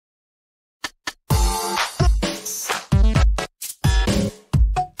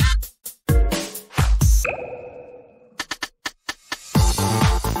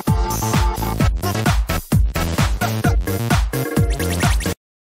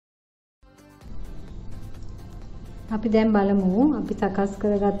අපි දැන් බලමු අපි සකස්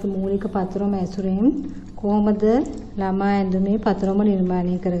කරගත්තු මූලික පතරම ඇසුරෙන් කොහොමද ළමා ඇඳුමේ පතරම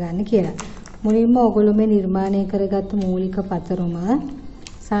නිර්මාණය කරගන්නේ කියලා. මුලින්ම ඔයගොල්ලෝ මේ නිර්මාණය කරගත්තු මූලික පතරම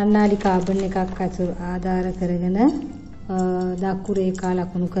සන්නාඩි කාබන් එකක් ආධාර කරගෙන දක්කු රේඛා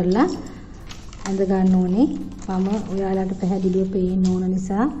ලකුණු කරලා ඇඳ ගන්න ඕනේ. මම ඔයාලට පැහැදිලිව පේන්න ඕන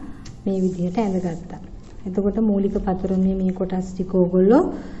නිසා මේ විදිහට ඇඳගත්තා. එතකොට මූලික පතරමේ මේ කොටස් ටික ඔයගොල්ලෝ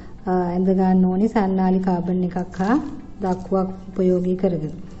ඇඳ ගන්න ඕනේ සන්නාලි කාබන් එකක් හා දක්ුවක් උපයෝගී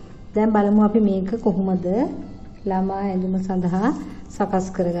කරගෙන. දැන් බලමු අපි මේක කොහොමද ළමා ඇඳුම සඳහා සකස්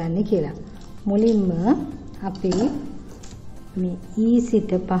කරගන්නේ කියලා. මුලින්ම අපි මේ E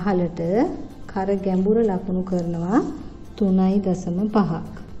සිට පහළට කර ගැඹුර ලකුණු කරනවා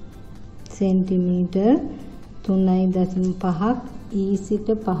 3.5ක් සෙන්ටිමීටර් 3.5ක් E සිට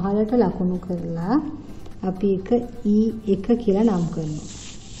පහළට ලකුණු කරලා අපි එක E1 කියලා නම් කරනවා.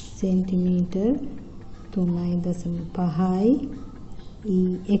 सेंटीमीटर 3.5යි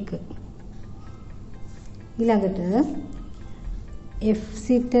E1 ඊළඟට F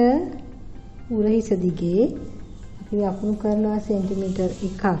සිට උරහිස දිගේ අපි ලකුණු කරනවා සෙන්ටිමීටර්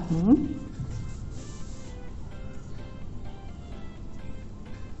 1ක්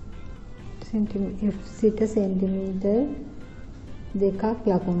F සිට සෙන්ටිමීටර් 2ක්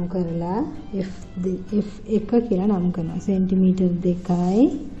ලකුණු කරලා F1 කියලා නම් කරනවා සෙන්ටිමීටර් 2යි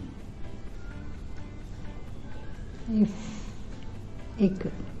F1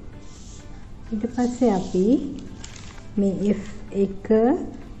 ඊට පස්සේ අපි මේ F1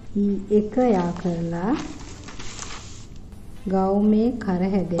 E1 යා කරලා ගවුමේ කර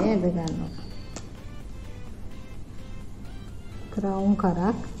හැඩය ඇඳ ගන්නවා. ක්‍රවුන්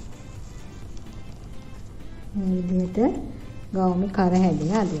කරක් මේ විදිහට ගවුමේ කර හැඩය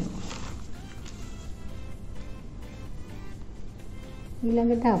අදිනවා.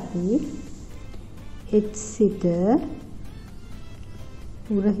 ඊළඟට අපි H සිට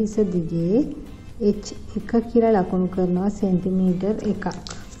උරහිස දිගේ H1 කියලා ලකුණු කරනවා සෙන්ටිමීටර් 1ක්.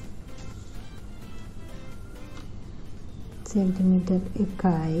 සෙන්ටිමීටර්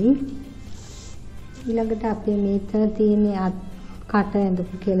 1යි. ඊළඟට අපේ මෙතන තියෙන කට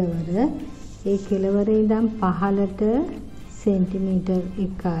ඇඳපු කෙළවර ඒ කෙළවරේ ඉඳන් පහළට සෙන්ටිමීටර්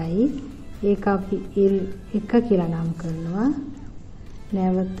 1යි. ඒක අපි L1 කියලා නම් කරනවා.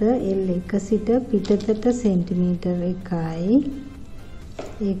 නැවත L1 සිට පිටතට සෙන්ටිමීටර් 1යි.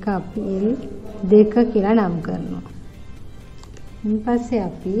 ඒක අපි L2 කියලා නම් කරනවා. ඊට පස්සේ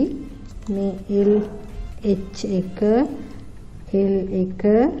අපි මේ LH1 L1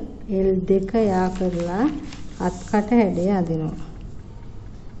 L2 යා කරලා අත්කට හැඩය අදිනවා.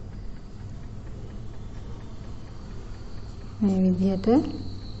 මේ විදිහට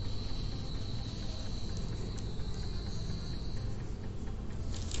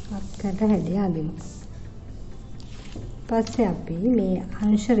අත්කට හැඩය අදිනවා. පස්සේ අපි මේ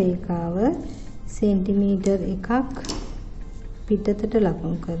අංශ රේඛාව සෙන්ටිමීටර් 1ක් පිටතට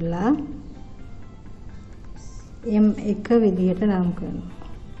ලකුණු කරලා M1 විදිහට නම් කරනවා.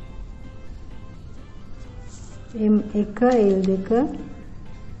 M1 L2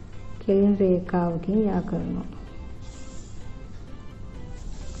 කෙලින් රේඛාවකින් යා කරනවා.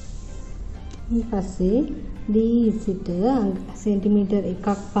 ඊට පස්සේ D සිට සෙන්ටිමීටර් 1ක්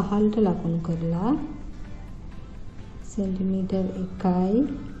පහළට ලකුණු කරලා සෙන්ටිමීටර් 1යි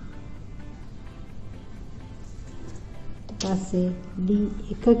ඊට පස්සේ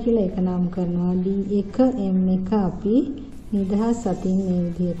D1 කියලා එක නම් කරනවා. D1 M1 අපි නිදහස් අතින් මේ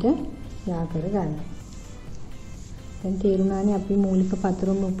විදිහට යා කරගන්නවා. දැන් තේරුණානේ අපි මූලික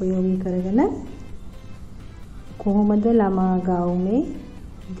පතරම උපයෝගී කරගෙන කොහොමද ළමා ගවුමේ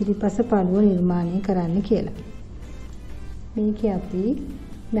ඉදිරිපස පළුව නිර්මාණය කරන්න කියලා. මේකේ අපි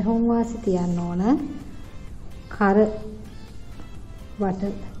මහවුම් වාසි තියන්න ඕන. කර වට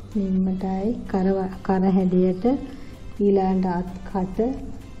නිම්මටයි කර හැඩයට ඊළඟට අත්කට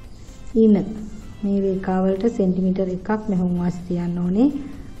ඉන මේ රේඛාවලට සෙන්ටිමීටර් 1ක් මහවුම් වාසි තියන්න ඕනේ.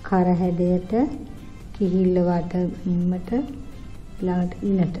 කර හැඩයට කිහිල්ල වට නිම්මට ඊළඟට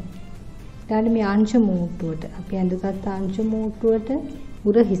ඉනට. ඊට මේ අංශ මූට්ටුවට අපි අඳගත් අංශ මූට්ටුවට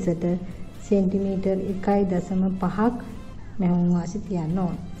උරහිසට සෙන්ටිමීටර් 1.5ක් මහවුම් වාසි තියන්න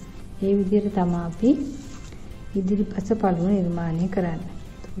ඕන. මේ විදිහට තමයි අපි ඉදිරිපස පළුව නිර්මාණය කරන්නේ.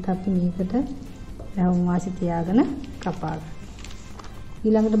 එතකොට අපි මේකට මහවුම් වාසි තියාගෙන කපා ගන්න.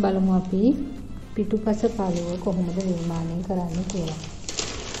 ඊළඟට බලමු අපි පිටුපස පළුව කොහොමද නිර්මාණය කරන්නේ කියලා.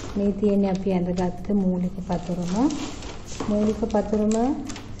 මේ තියෙන්නේ අපි අඳගත්ත මූලික පතරම. මූලික පතරම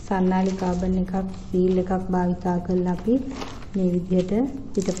සන්නාලි කාබන් එකක් සීල් එකක් භාවිතා කරලා අපි මේ විදිහට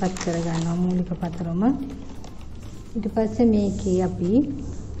පිටපත් කරගන්නවා මූලික පතරම. ඊට පස්සේ මේකේ අපි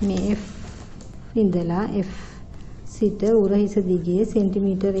මේ F ඉඳලා F සිට උරහිස දිගේ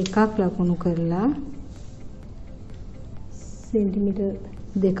සෙන්ටිමීටර් 1ක් ලකුණු කරලා සෙන්ටිමීටර්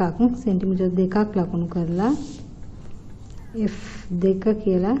 2ක් ලකුණු කරලා F2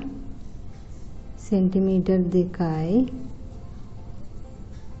 කියලා සෙන්ටිමීටර් 2යි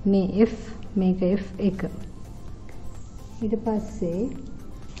මේ F මේක F1 ඊට පස්සේ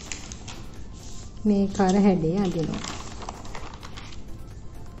මේ කර හැඩය අදිනවා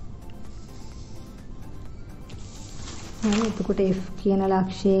එතකොට F කියන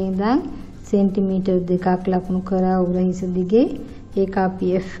ලක්ෂයේ ඉඳන් සෙන්ටිමීටර් 2ක් ලකුණු කරා උරහිස දිගේ ඒක අපි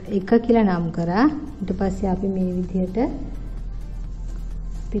F1 කියලා නම් කරා ඊට පස්සේ අපි මේ විදිහට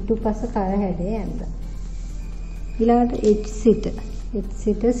පිටුපස කර හැඩය ඇඳලා ඊළඟට H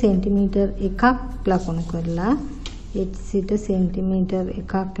සිට සෙන්ටිමීටර් 1ක් ලකුණු කරලා H සිට සෙන්ටිමීටර්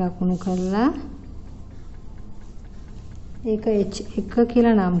 1ක් ලකුණු කරලා ඒක H1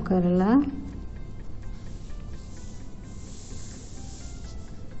 කියලා නම් කරලා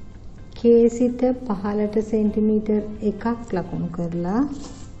K සිට පහළට සෙන්ටිමීටර් 1ක් ලකුණු කරලා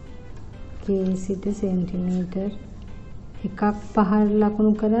K සිට සෙන්ටිමීටර් 1ක් පහළ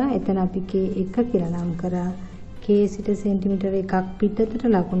ලකුණු කරා එතන අපි K1 කියලා නම් කරා K සිට සෙන්ටිමීටර් 1ක් පිටතට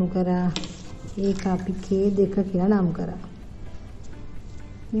ලකුණු කරා ඒක අපි K2 කියලා නම් කරා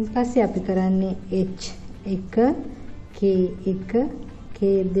ඊට පස්සේ අපි කරන්නේ H1 K1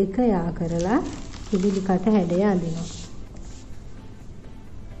 K2 යා කරලා ඉදිරි කට හැඩය අඳිනවා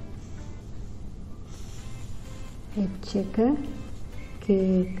H1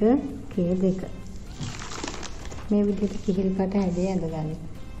 K1 K2 මේ විදිහට කිහිලි කට හැඩය ඇඳගන්න.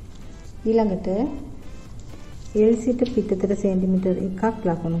 ඊළඟට L සිට පිටතට සෙන්ටිමීටර් 1ක්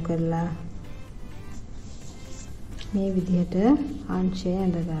ලකුණු කරලා මේ විදිහට අංශය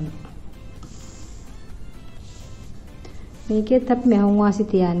ඇඳගන්න. මේකෙත් අපි මහුම් වාසි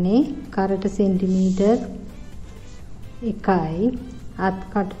තියන්නේ කරට සෙන්ටිමීටර් 1යි අත්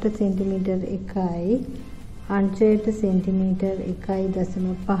කටට සෙන්ටිමීටර් 1යි අංශයට සෙන්ටිමීටර්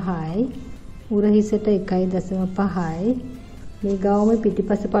 1.5යි උරහිසට 1.5යි මේ ගාවම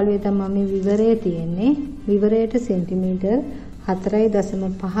පිටිපස පළුවේ තමයි මේ විවරය තියෙන්නේ විවරයට සෙන්ටිමීටර්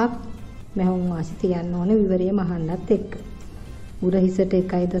 4.5ක් මහුම් වාසි තියන්න ඕනේ විවරය මහන්නත් එක්ක උරහිසට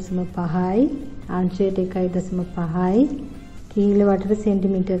 1.5යි අංශයට 1.5යි කීල වටට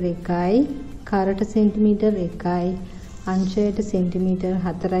සෙන්ටිමීටර් 1යි කරට සෙන්ටිමීටර් 1යි අංශයට සෙන්ටිමීටර්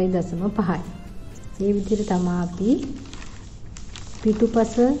 4.5යි මේ විදිහට තමයි අපි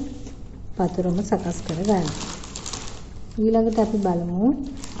පිටුපස පතරම සකස් කරගන්නේ. ඊළඟට අපි බලමු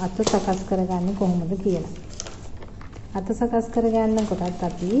අත සකස් කරගන්නේ කොහොමද කියලා. අත සකස් කරගන්න කොටත්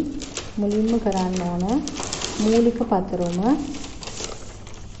අපි මුලින්ම කරන්න ඕන මූලික පතරම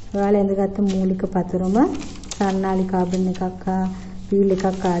ඔයාලා ඇඳගත්තු මූලික පතරම සන්නාලි කාබන් එකක් හා වීල්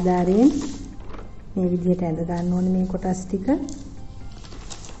එකක් ආධාරයෙන් මේ විදිහට ඇඳ ගන්න ඕනේ මේ කොටස් ටික.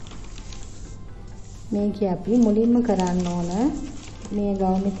 මේක අපි මුලින්ම කරන්න ඕන මේ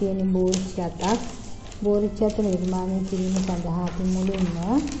ගවුමේ තියෙන බෝරිච්ච අත නිර්මාණය කිරීම සඳහා අපි මුලින්ම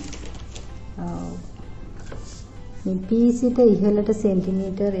මේ P සිට ඉහළට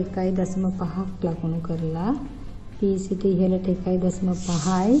සෙන්ටිමීටර් 1.5ක් ලකුණු කරලා P සිට ඉහළට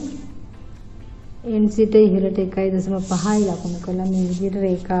 1.5යි N සිට ඉහළට 1.5යි ලකුණු කරලා මේ විදිහට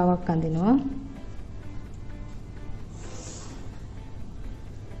රේඛාවක් අඳිනවා.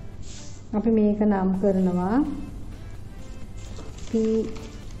 අපි මේක නම් කරනවා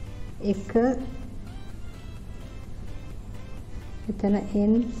P1 එතන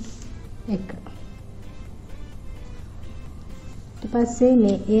N1 ඊට පස්සේ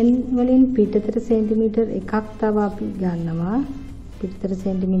මේ N වලින් පිටතට සෙන්ටිමීටර් 1ක් තව අපි ගන්නවා පිටතට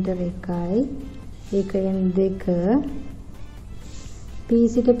සෙන්ටිමීටර් 1යි ඒක N2 P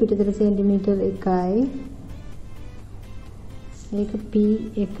සිට පිටතට සෙන්ටිමීටර් 1යි ඒක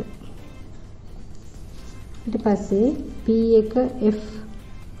P1 ඊට පස්සේ P1 F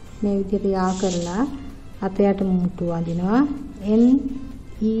මේ විදිහට යා කරලා අතයට මුට්ටු අඳිනවා N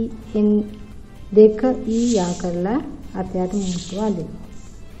E N 2 E යා කරලා අතයට මුට්ටු අඳිනවා.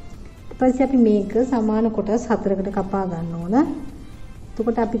 ඊට පස්සේ අපි මේක සමාන කොටස් 4කට කපා ගන්න ඕන.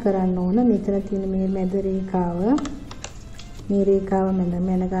 එතකොට අපි කරන්න ඕන මෙතන තියෙන මේ මැද රේඛාව මේ රේඛාව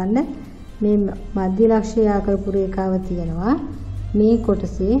මැද ගන්න මේ මධ්‍ය ලක්ෂ්‍ය යා කරපු රේඛාව තියෙනවා. මේ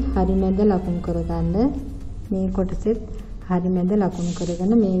කොටසේ හරි මැද ලකුණු කරගන්න මේ කොටසෙත් හරි මැද ලකුණු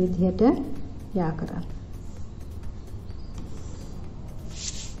කරගෙන මේ විදිහට යා කරන්න.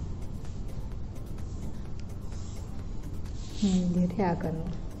 මේ විදිහට යා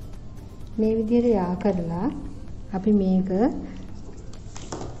කරනවා. මේ විදිහට යා කරලා අපි මේක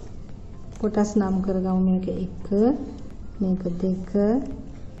කොටස් නම් කරගමු. මේක 1 මේක 2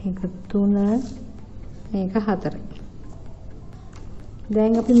 මේක 3 මේක 4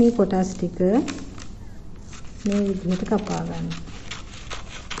 දැන් අපි මේ කොටස් ටික මේ විදිහට කපා ගන්න.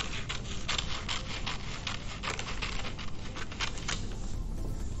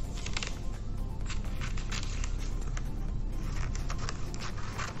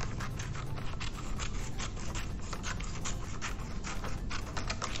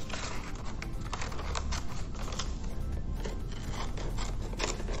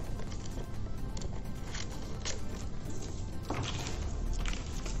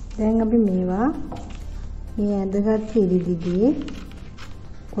 දැන් අපි මේවා මේ ඇඳගත් ඉරිදිගේ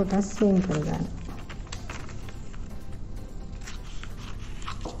කොටස් වෙන් කරගන්න.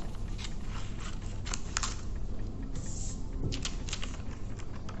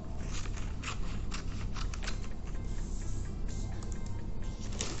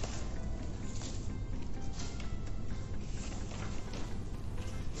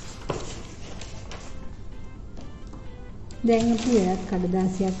 දැන් අපි එයත්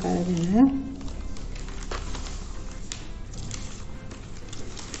කඩදාසියක් අරගෙන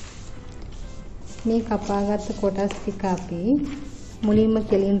මේ කපාගත්ත කොටස් ටික අපි මුලින්ම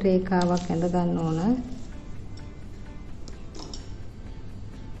කෙලින් රේඛාවක් ඇඳ ගන්න ඕන.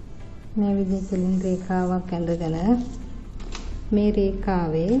 මේ විදිහේ කෙලින් රේඛාවක් ඇඳගෙන මේ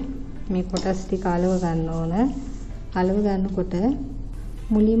රේඛාවේ මේ කොටස් ටික අලව ගන්න ඕන. අලව ගන්නකොට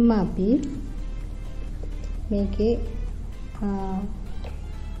මුලින්ම අපි මේකේ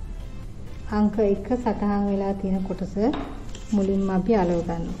අංක 1 සටහන් වෙලා තියෙන කොටස මුලින්ම අපි අලව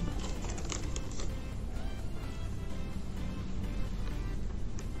ගන්නවා.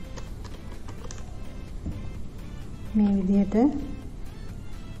 මේ විදිහට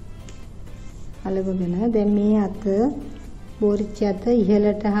අලවගෙන දැන් මේ අත බෝරිච්ච අත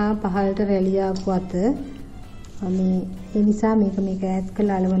ඉහළට හා පහළට රැලි ආපු අත මේ ඒ නිසා මේක ඈත්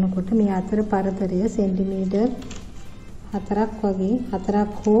කරලා අලවනකොට මේ අතර පරතරය සෙන්ටිමීටර් 4ක් වගේ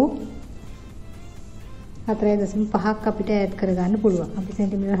 4ක් හෝ 4.5ක් අපිට ඈඩ් කරගන්න පුළුවන්. අපි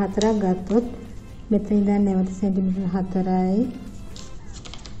සෙන්ටිමීටර් 4ක් ගත්තොත් මෙතන ඉඳන් නැවත සෙන්ටිමීටර් 4යි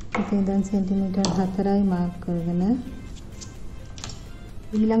මෙතන ඉඳන් සෙන්ටිමීටර් 4යි මාක් කරගෙන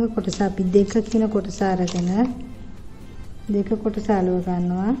ඊළඟ කොටස අපි 2 කියන කොටස අරගෙන 2 කොටස අලව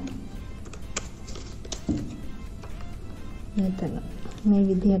ගන්නවා. මෙතන මේ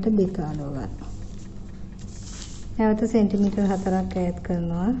විදිහට 2 අලව ගන්නවා. නැවත සෙන්ටිමීටර් 4ක් ඈඩ්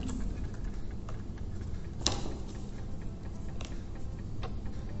කරනවා.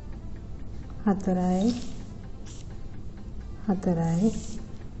 හතරයි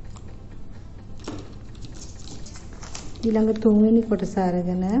ඊළඟ 3 වෙනි කොටස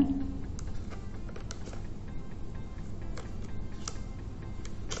අරගෙන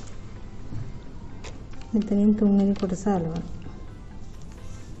මෙතනින් 3 වෙනි කොටස අලවනවා.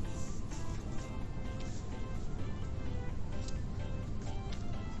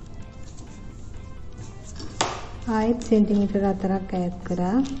 ආයෙත් සෙන්ටිමීටර් 4ක් ඈඩ්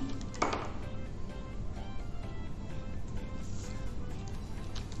කරා.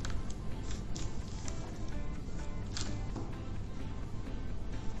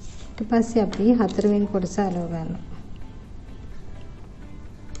 ඊට පස්සේ අපි 4 වෙනි කොටස අලව ගන්නවා.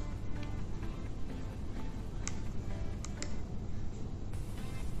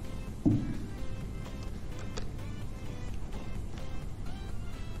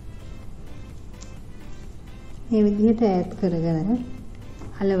 මේ විදිහට ඈඩ් කරගෙන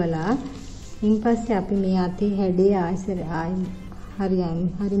අලවලා ඊන් පස්සේ අපි මේ අතේ හැඩේ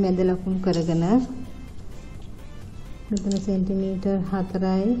හරි මැද ලකුණු කරගෙන මෙතන සෙන්ටිමීටර්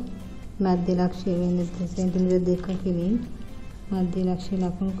 4යි මැද ලක්ෂ්‍ය වෙන්නේ සෙන්ටිමීටර් 2කින් මැද ලක්ෂ්‍ය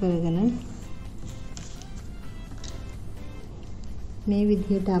ලකුණු කරගෙන මේ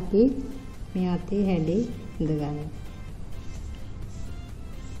විදිහට අපි මේ අතේ හැඩේ ඉඳගන්නවා.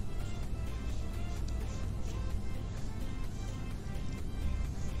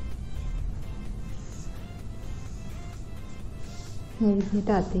 මේ විදිහට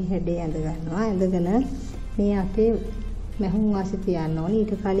අතේ හැඩේ ඇඳ ගන්නවා. ඇඳගෙන මේ අතේ මැහුම් වාසි තියන්න ඕනේ.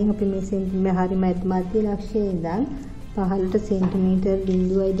 ඊට කලින් අපි මේ සෙන්ටිමීටර් හරි මධ්‍ය ලක්ෂයේ ඉඳන් පහළට සෙන්ටිමීටර්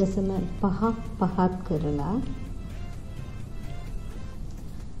 0.5ක් පහත් කරලා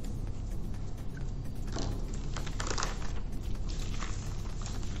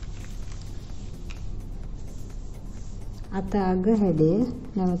අත අග හැඩය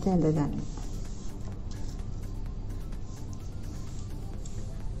නැවත ඇඳ ගන්න.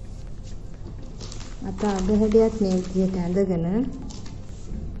 අත අග හැඩයත් මේ විදිහට ඇඳගෙන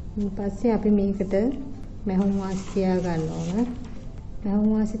ඊට පස්සේ අපි මේකට මැහුම් වාසි තියා ගන්න ඕන. මැහුම්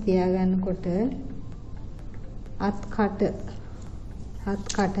වාසි තියා ගන්නකොට අත්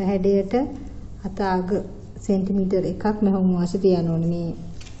කට හැඩයට අත අග සෙන්ටිමීටර් එකක් මෙහොම වාසිය තියන්න ඕනේ. මේ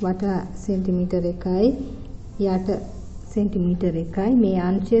වට සෙන්ටිමීටර් 1යි යට සෙන්ටිමීටර් 1යි මේ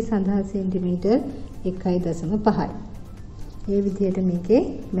අංශය සඳහා සෙන්ටිමීටර් 1.5යි. මේ විදිහට මේකේ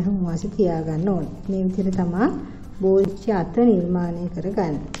මෙහොම වාසිය තියාගන්න ඕනේ. මේ විදිහට තමයි බෝල්ච් අත නිර්මාණය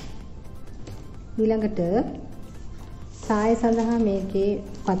කරගන්නේ. ඊළඟට සාය සඳහා මේකේ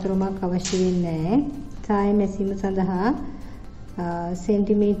පතරමක් අවශ්‍ය වෙන්නේ නැහැ. සාය මැසීම සඳහා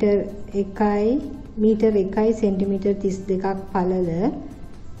සෙන්ටිමීටර් 1යි මීටර් 1යි සෙන්ටිමීටර් 32ක් පළල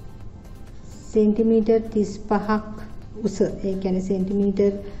සෙන්ටිමීටර් 35ක් උස ඒ කියන්නේ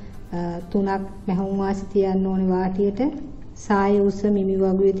සෙන්ටිමීටර් 3ක් මහවුම් වාසි තියන්න ඕනේ වාටියට. සාය උස මිමි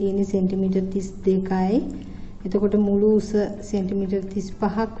වගුවේ තියෙන සෙන්ටිමීටර් 32යි. එතකොට මුළු උස සෙන්ටිමීටර්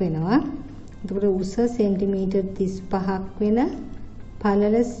 35ක් වෙනවා. එතකොට උස සෙන්ටිමීටර් 35ක් වෙන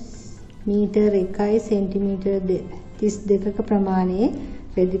පළල මීටර් 1යි සෙන්ටිමීටර් 32ක ප්‍රමාණයේ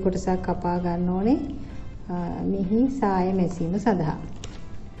රෙදි කොටසක් කපා ගන්න ඕනේ මෙහි සාය මැසීම සඳහා.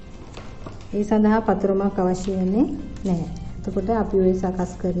 ඒ සඳහා පතරමක් අවශ්‍ය වෙන්නේ නැහැ. එතකොට අපි ඔය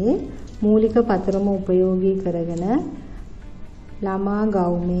සකස් කරේ මූලික පතරම උපයෝගී කරගෙන ළමා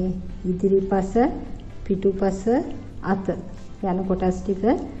ගවුමේ ඉදිරිපස පිටුපස අත යන කොටස් ටික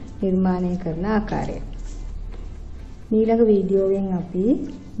නිර්මාණය කරන ආකාරය. ඊළඟ වීඩියෝවෙන් අපි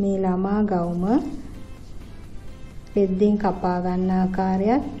මේ ළමා ගවුම රෙද්දෙන් කපා ගන්න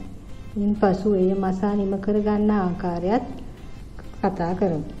ආකාරයත් ඉන්පසු එය මසා නිම කර ගන්න ආකාරයත් කතා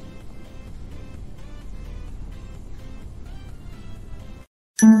කරමු.